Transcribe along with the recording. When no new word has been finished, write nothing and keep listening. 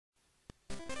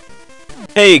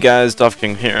Hey guys, Duff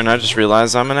King here, and I just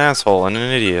realized I'm an asshole and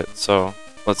an idiot, so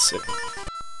let's see.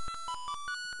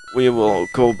 We will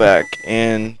go back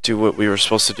and do what we were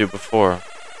supposed to do before.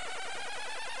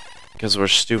 Because we're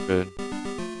stupid.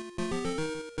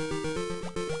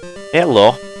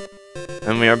 Hello.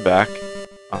 And we are back.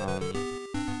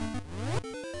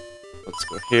 Let's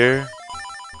go here.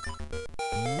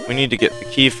 We need to get the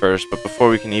key first, but before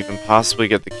we can even possibly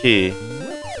get the key,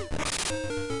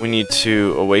 we need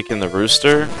to awaken the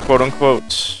rooster,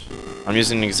 quote-unquote. I'm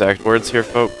using the exact words here,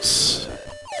 folks.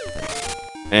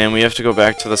 And we have to go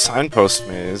back to the signpost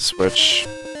maze, which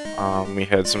we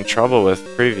had some trouble with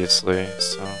previously,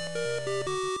 so...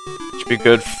 Should be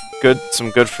some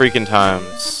good freaking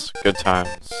times. Good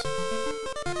times.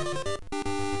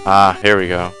 Ah, here we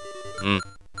go.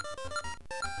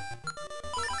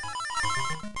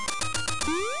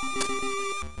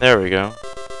 There we go.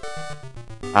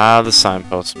 Ah, the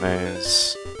signpost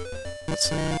maze. Let's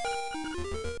see.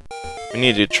 We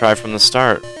need to try from the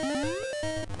start.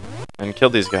 And kill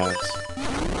these guys.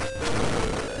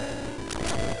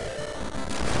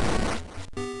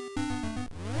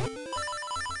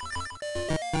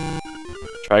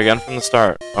 Try again from the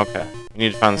start. Okay. We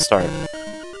need to find the start.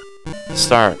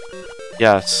 Start.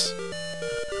 Yes.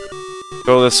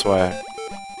 Go this way.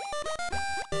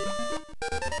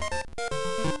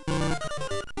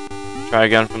 Try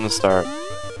again from the start.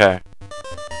 Okay.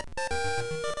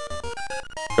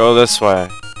 Go this way.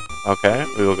 Okay,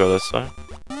 we will go this way.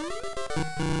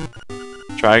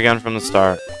 Try again from the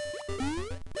start.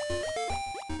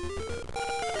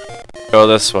 Go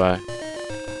this way.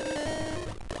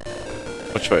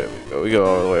 Which way do we go? We go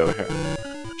all the way over here.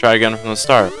 Try again from the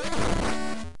start.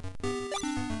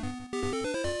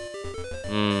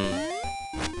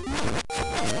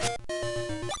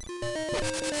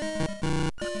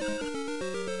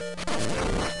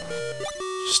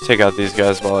 Just take out these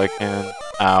guys while I can.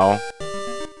 Ow.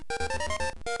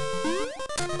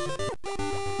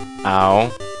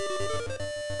 Ow.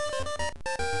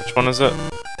 Which one is it?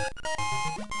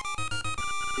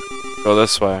 Go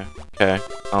this way. Okay,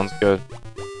 sounds good.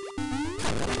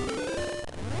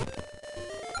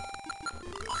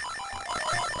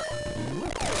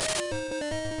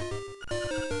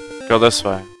 Go this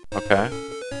way. Okay.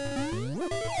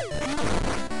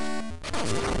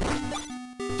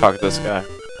 Talk to this guy.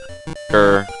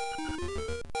 Grr.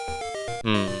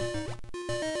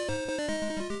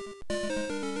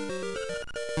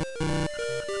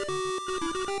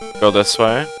 Go this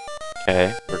way.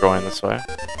 Okay, we're going this way.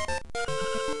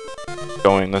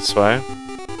 Going this way.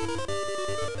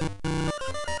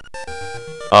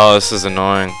 Oh, this is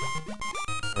annoying.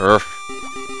 Urgh.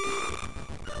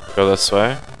 Go this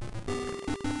way.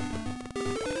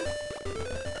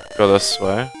 Go this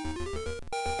way.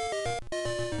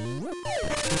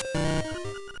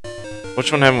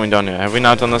 Which one haven't we done yet? Have we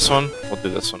not done this one? We'll do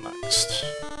this one next.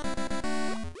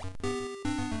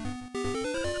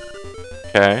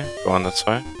 Okay, going this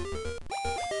way.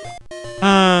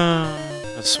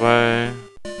 This way.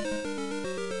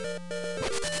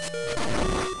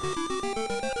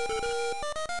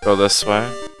 Go this way.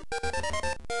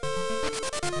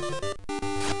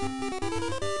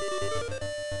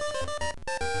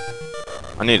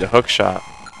 I need a hook shot.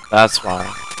 That's why.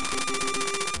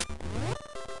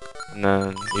 And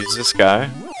then use this guy.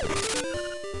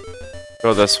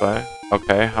 Go this way.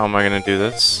 Okay, how am I gonna do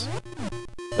this?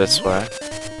 This way.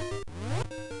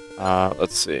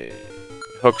 Let's see.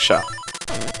 Hook shot.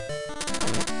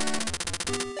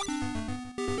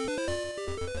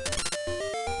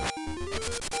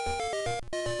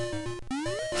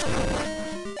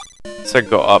 It said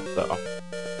go up though.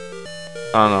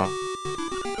 I don't know.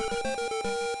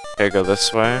 Okay, go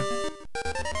this way.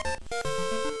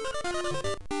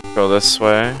 Go this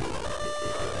way.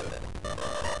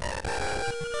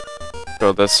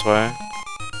 Go this way.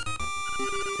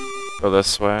 Go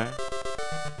this way.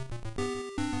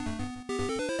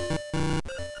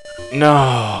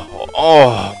 No!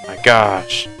 Oh my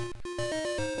gosh.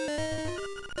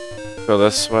 Go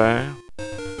this way.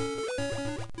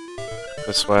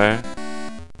 This way.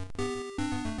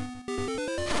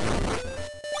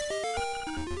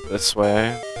 This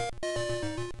way.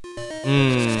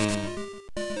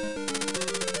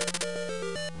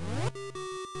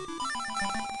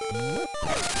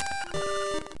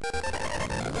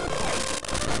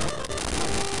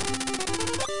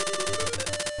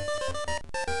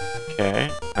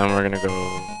 Okay, and we're gonna go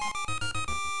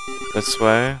this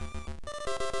way.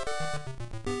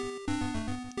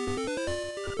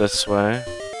 This way.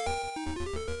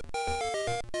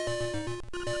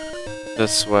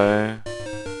 This way.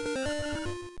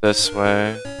 This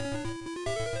way.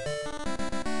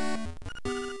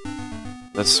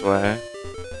 this way.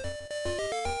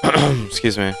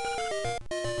 Excuse me.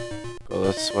 Go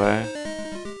this way.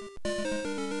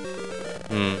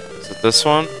 Is it this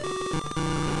one?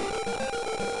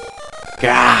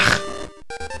 Gah!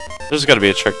 There's gotta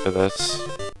be a trick to this.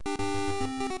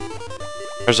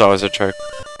 There's always a trick.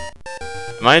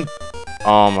 Am I...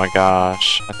 Oh my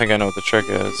gosh. I think I know what the trick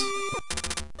is.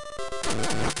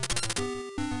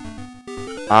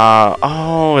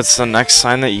 Oh, it's the next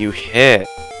sign that you hit.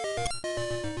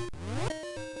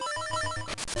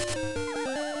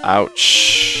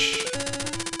 Ouch.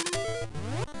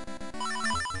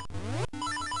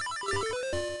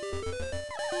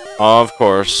 Of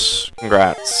course.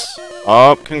 Congrats.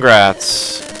 Oh,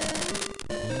 congrats.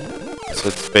 So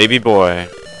it's baby boy.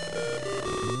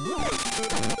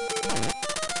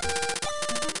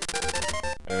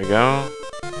 There we go.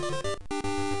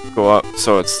 Go up.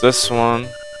 So it's this one.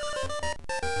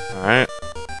 Alright.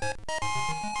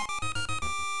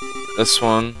 This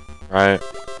one. Right.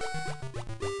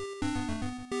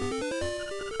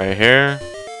 Right here.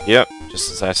 Yep.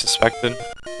 Just as I suspected.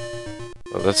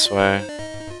 Go this way.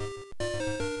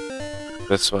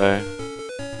 This way.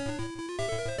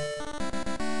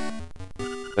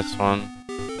 This one.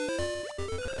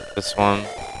 This one.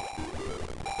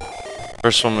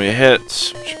 First one we hit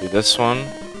should be this one.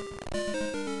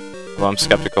 Well, I'm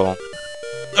skeptical.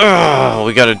 Ugh,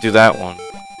 we gotta do that one.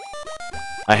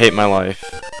 I hate my life.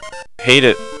 Hate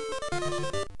it.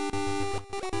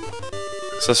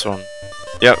 It's this one.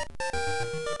 Yep.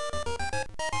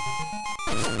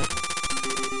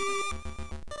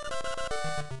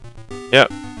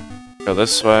 Yep. Go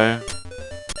this way.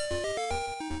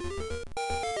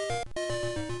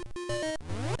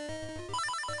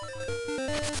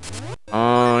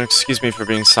 Excuse me for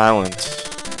being silent.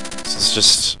 This is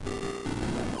just...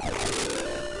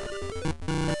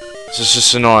 This is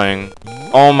just annoying.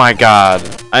 Oh my god.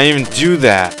 I didn't even do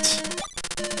that.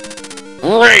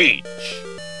 Rage!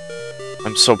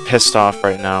 I'm so pissed off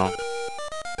right now.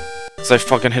 Because I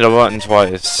fucking hit a button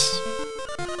twice.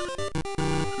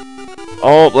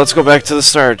 Oh, let's go back to the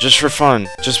start, just for fun.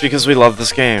 Just because we love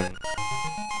this game.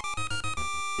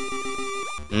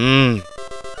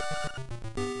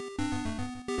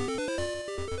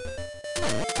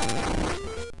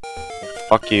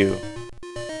 Fuck you.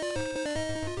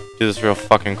 Do this real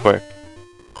fucking quick.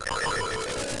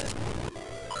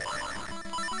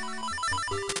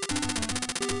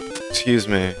 Excuse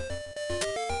me.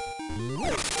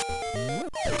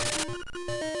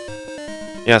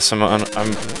 Yes,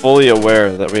 I'm fully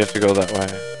aware that we have to go that way.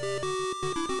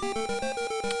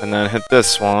 And then hit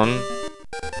this one.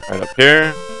 Right up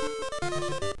here.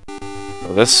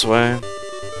 Go this way.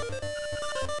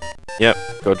 Yep,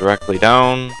 go directly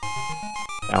down.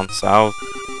 Down south.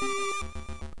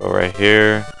 Go right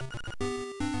here.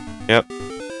 Yep.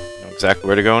 Know exactly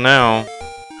where to go now.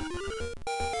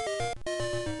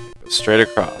 Go straight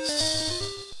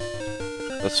across.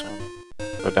 This one.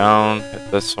 Go down, hit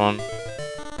this one.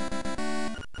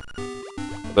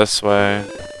 Go this way.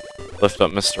 Lift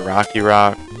up Mr. Rocky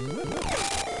Rock.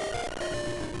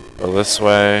 Go this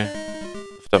way.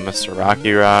 Lift up Mr.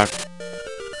 Rocky Rock.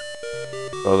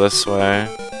 Go this way.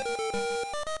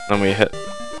 Then we hit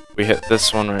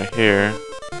this one right here.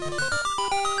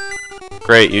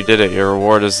 Great, you did it. Your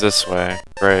reward is this way.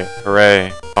 Great.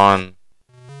 Hooray. Fun.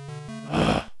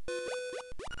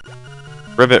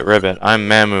 Ribbit, ribbit. I'm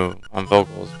Mamu on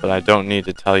vocals, but I don't need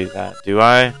to tell you that, do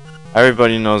I?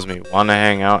 Everybody knows me. Wanna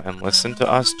hang out and listen to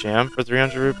us jam for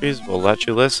 300 rupees? We'll let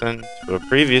you listen to a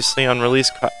previously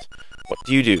unreleased cut. What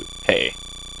do you do? Hey.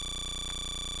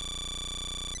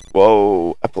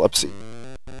 Whoa, epilepsy.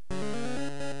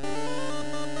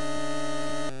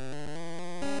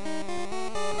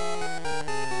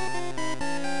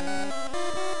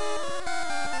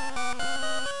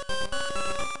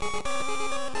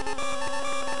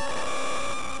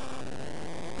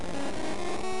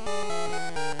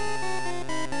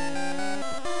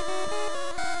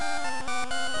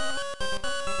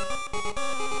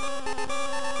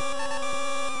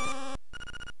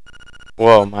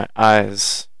 Whoa, my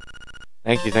eyes.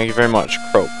 Thank you very much,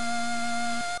 Croak.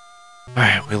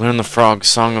 Alright, we learned the Frog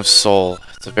Song of Soul.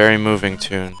 It's a very moving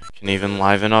tune. It can even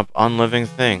liven up unliving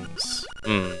things.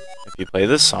 If you play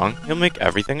this song, you'll make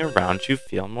everything around you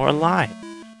feel more alive.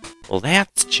 Well,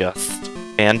 that's just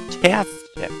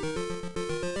fantastic.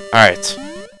 Alright.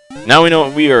 Now we know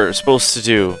what we are supposed to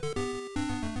do.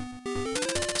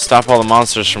 Stop all the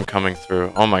monsters from coming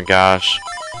through. Oh my gosh.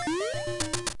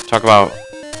 Talk about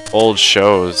old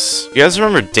shows. You guys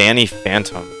remember Danny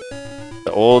Phantom?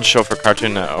 The old show for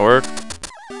Cartoon Network?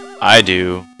 I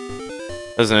do.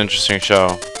 It was an interesting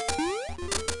show.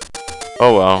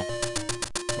 Oh well.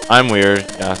 I'm weird,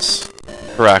 yes.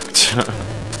 Correct.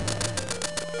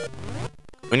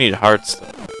 We need hearts,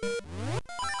 though.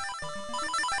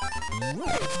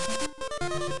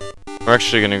 We're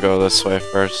actually gonna go this way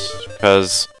first,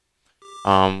 because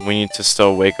we need to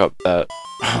still wake up that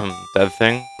dead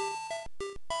thing.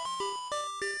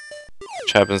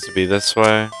 Which happens to be this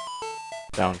way.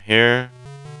 Down here.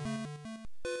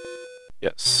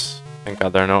 Yes. Thank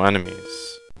God there are no enemies.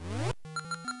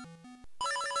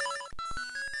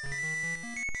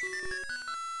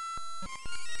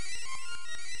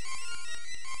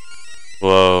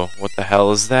 Whoa, what the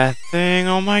hell is that thing?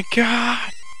 Oh my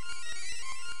god!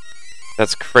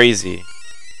 That's crazy.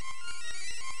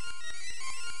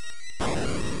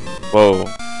 Whoa.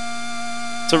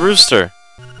 It's a rooster.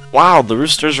 Wow, the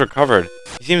rooster's recovered.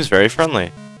 He seems very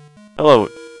friendly. Hello,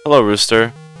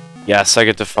 rooster. Yes, I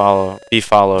get to be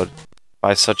followed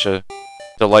by such a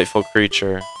delightful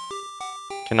creature.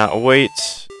 Cannot wait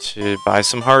to buy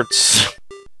some hearts.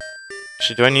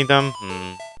 Actually, do I need them?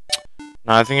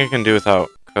 No, I think I can do without,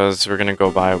 because we're gonna go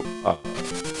buy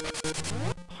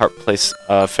heart place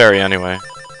fairy anyway.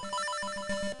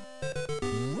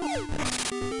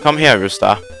 Come here,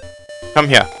 rooster. Come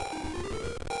here.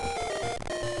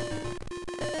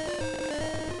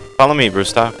 Follow me,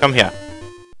 rooster. Come here.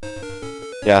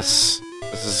 Yes,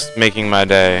 this is making my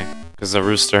day, because the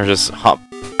rooster just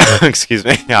excuse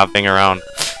me, hopping around.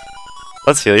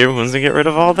 Let's heal your wounds and get rid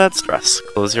of all that stress.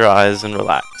 Close your eyes and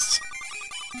relax.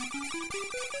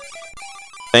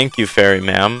 Thank you, fairy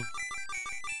ma'am.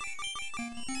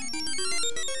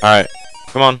 Alright,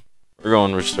 come on. We're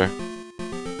going, rooster.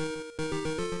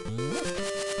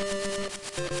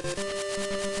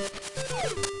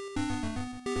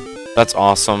 That's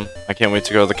awesome. I can't wait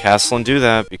to go to the castle and do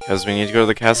that, because we need to go to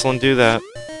the castle and do that.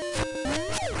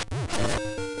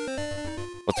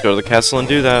 Let's go to the castle and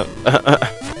do that.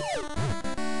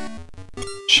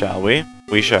 Shall we?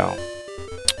 We shall.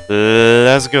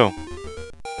 Let's go.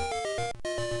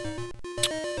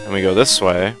 And we go this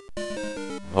way.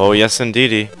 Oh, yes,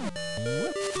 indeedy.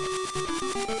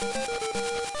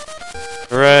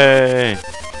 Hooray!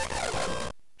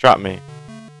 Drop me.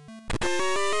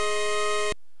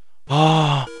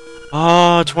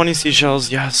 Ah, 20 seashells,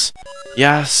 yes.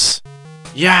 Yes.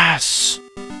 Yes!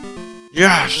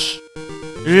 Yes!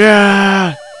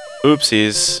 Yeah!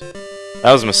 Oopsies.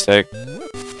 That was a mistake.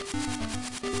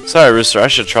 Sorry, Rooster, I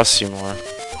should trust you more.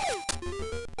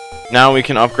 Now we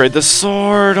can upgrade the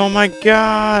sword! Oh my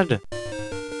god!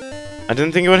 I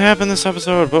didn't think it would happen this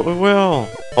episode, but we will.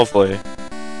 Hopefully.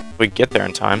 If we get there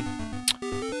in time.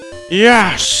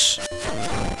 Yes!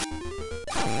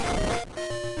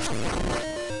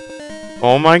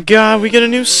 Oh my god, we get a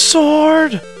new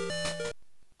sword!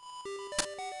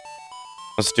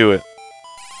 Let's do it.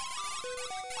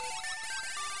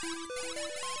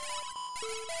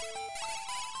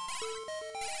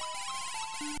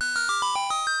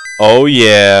 Oh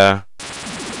yeah.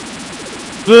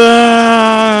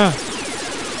 Ah!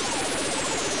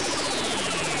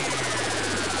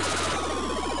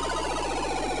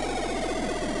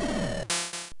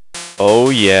 Oh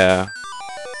yeah.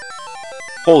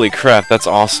 Holy crap, that's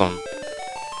awesome.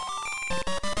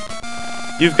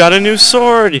 You've got a new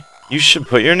sword! You should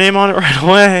put your name on it right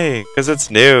away, because it's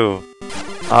new.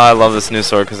 Oh, I love this new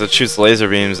sword because it shoots laser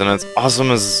beams and it's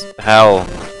awesome as hell.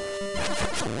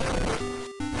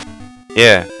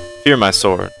 Yeah, fear my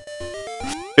sword.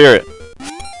 Fear it.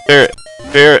 Fear it.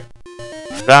 Fear it.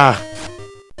 Ah.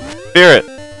 Fear it.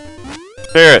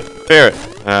 Fear it. Fear it.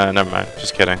 Never mind.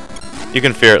 Just kidding. You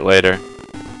can fear it later.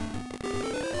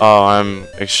 Oh, I'm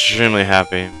extremely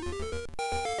happy.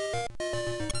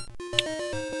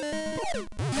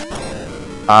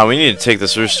 We need to take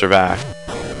this rooster back.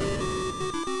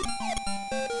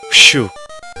 Phew.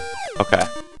 Okay.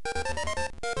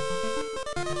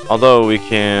 Although we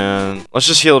can... Let's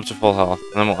just heal up to full health,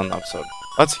 and then we'll end the episode.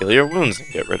 Let's heal your wounds and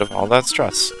get rid of all that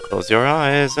stress. Close your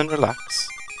eyes and relax.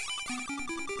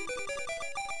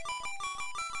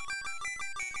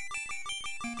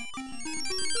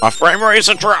 My frame rate's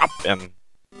a drop! And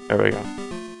there we go.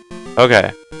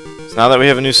 Okay. So now that we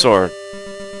have a new sword,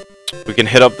 we can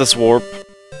hit up this warp.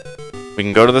 We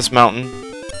can go to this mountain.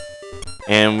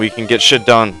 And we can get shit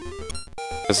done.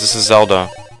 Because this is Zelda.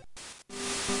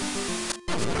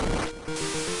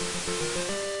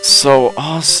 So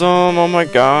awesome! Oh my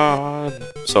god.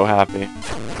 So happy.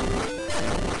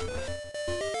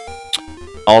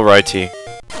 Alrighty.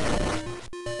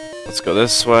 Let's go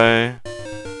this way.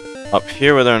 Up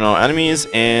here where there are no enemies,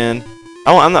 and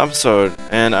I will end the episode,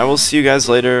 and I will see you guys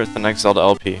later at the next Zelda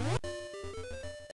LP.